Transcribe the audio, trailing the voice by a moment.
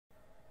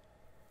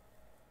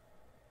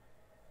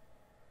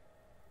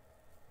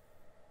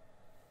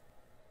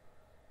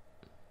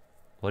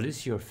What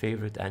is your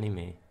favorite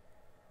anime?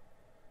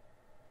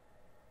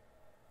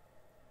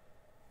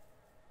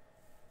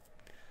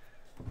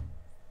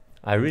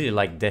 I really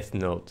like Death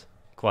Note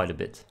quite a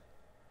bit.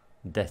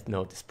 Death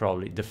Note is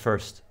probably the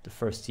first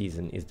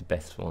season is the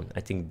best one.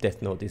 I think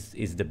Death Note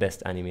is the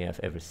best anime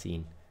I've ever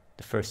seen.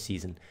 The first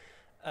season.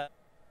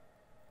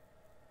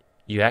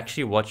 You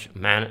actually watch,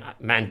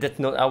 man, Death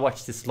Note, I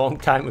watched this long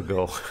time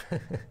ago.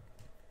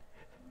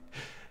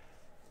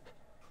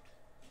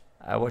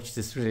 I watched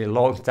this really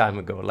long time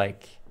ago,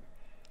 like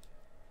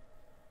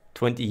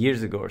 20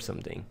 years ago or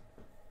something.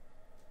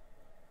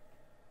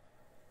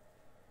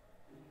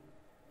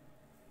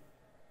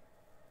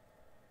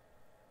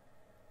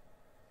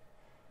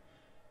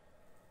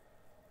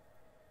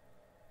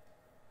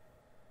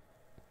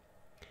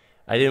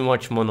 I didn't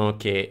watch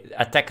Mononoke.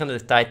 Attack on the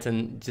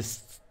Titan,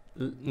 just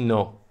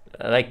no.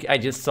 Like I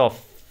just saw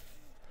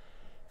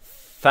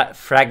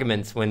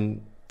fragments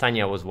when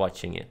Tanya was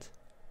watching it,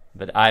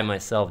 but I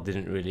myself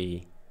didn't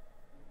really.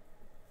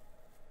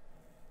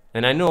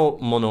 And I know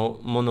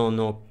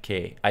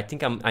Mononoke. I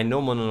think I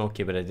know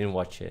Mononoke, but I didn't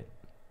watch it.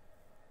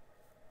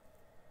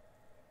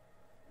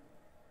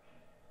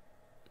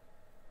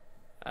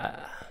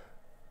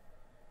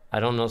 I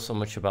don't know so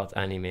much about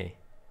anime.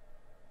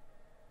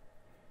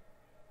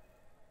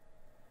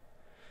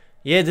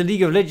 Yeah, the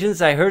League of Legends,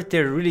 I heard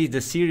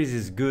the series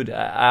is good.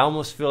 I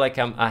almost feel like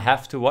I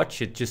have to watch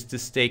it just to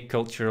stay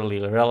culturally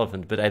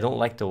relevant, but I don't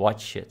like to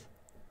watch shit.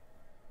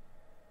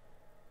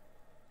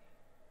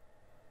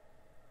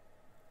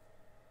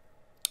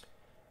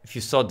 If you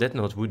saw Death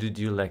Note, who did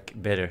you like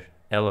better,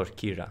 Elle or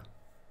Kira?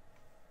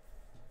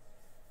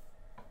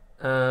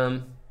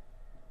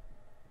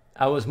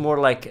 I was more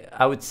like,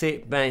 I would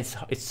say, man,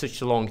 it's such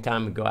a long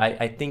time ago.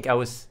 I think I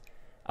was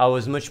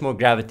much more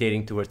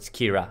gravitating towards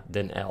Kira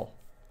than Elle.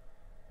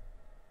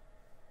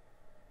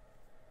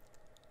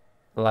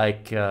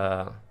 Like,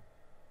 yeah.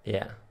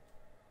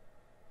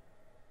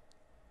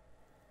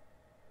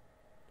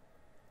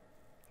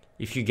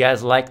 If you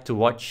guys like to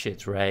watch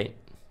shit, right?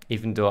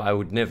 Even though I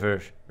would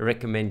never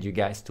recommend you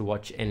guys to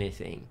watch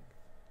anything.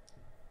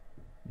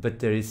 But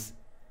there is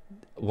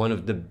one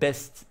of the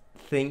best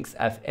things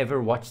I've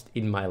ever watched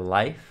in my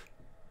life.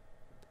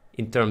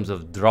 In terms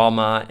of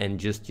drama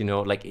and just, you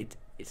know, like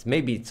it's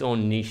maybe its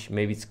own niche.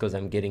 Maybe it's because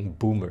I'm getting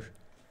boomer.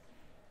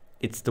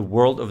 It's The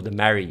World of the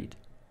Married.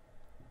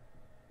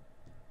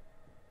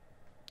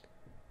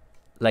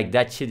 Like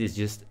that shit is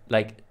just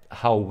like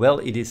how well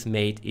it is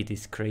made. It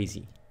is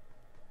crazy.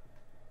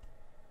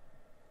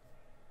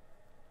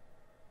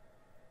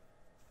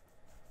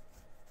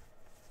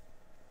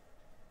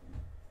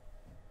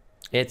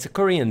 It's a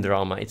Korean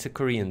drama. It's a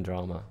Korean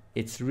drama.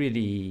 It's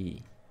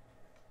really,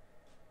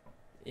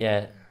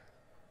 yeah.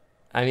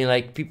 I mean,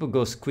 like people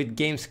go Squid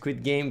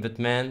Game, but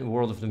man,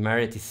 World of the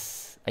Married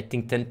is, I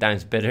think, 10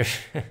 times better.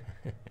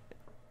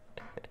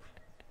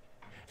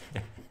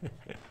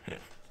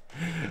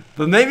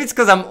 But maybe it's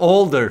because I'm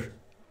older.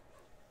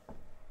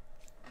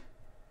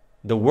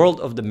 The World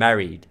of the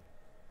Married.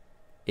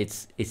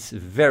 It's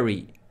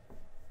very,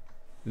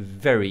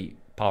 very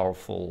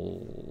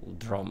powerful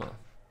drama.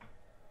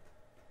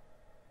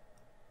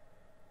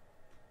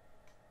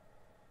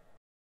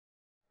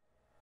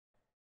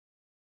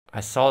 I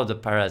saw the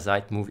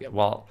Parasite movie.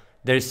 Well,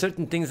 there's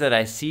certain things that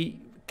I see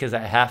because I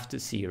have to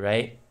see,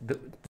 right?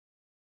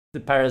 The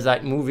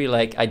Parasite movie,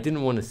 like I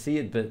didn't want to see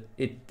it, but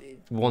it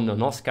won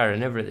an Oscar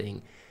and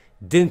everything.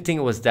 Didn't think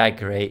it was that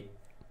great.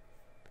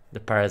 The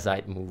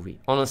Parasite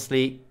movie.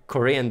 Honestly,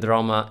 Korean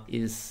drama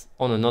is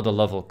on another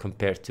level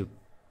compared to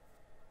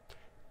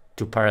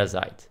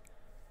Parasite.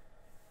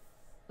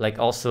 Like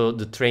also,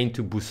 The Train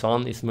to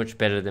Busan is much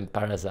better than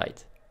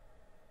Parasite.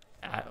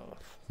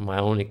 My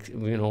own,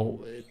 you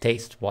know,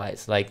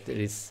 taste-wise, like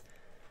there's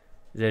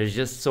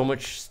just so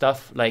much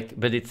stuff, like,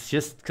 but it's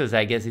just because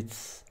I guess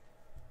it's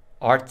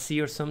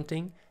artsy or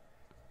something.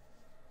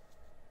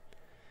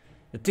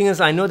 The thing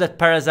is, I know that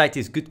Parasite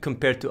is good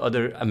compared to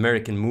other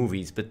American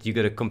movies, but you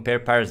gotta compare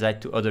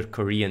Parasite to other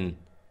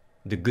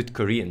the good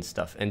Korean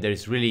stuff, and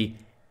there's really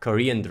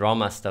Korean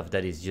drama stuff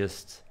that is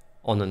just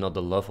on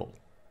another level.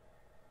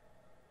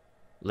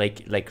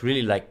 Like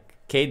really, like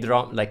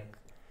K-drama, like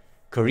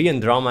Korean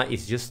drama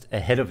is just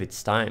ahead of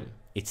its time.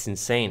 It's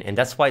insane, and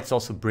that's why it's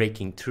also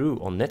breaking through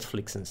on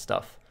Netflix and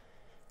stuff.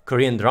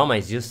 Korean drama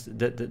is just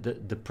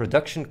the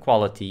production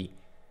quality.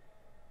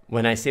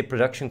 When I say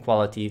production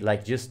quality,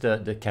 like just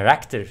the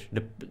character,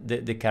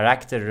 the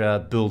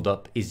character build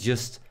up is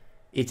just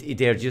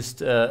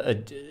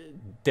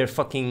they're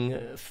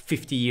fucking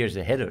 50 years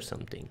ahead or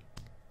something.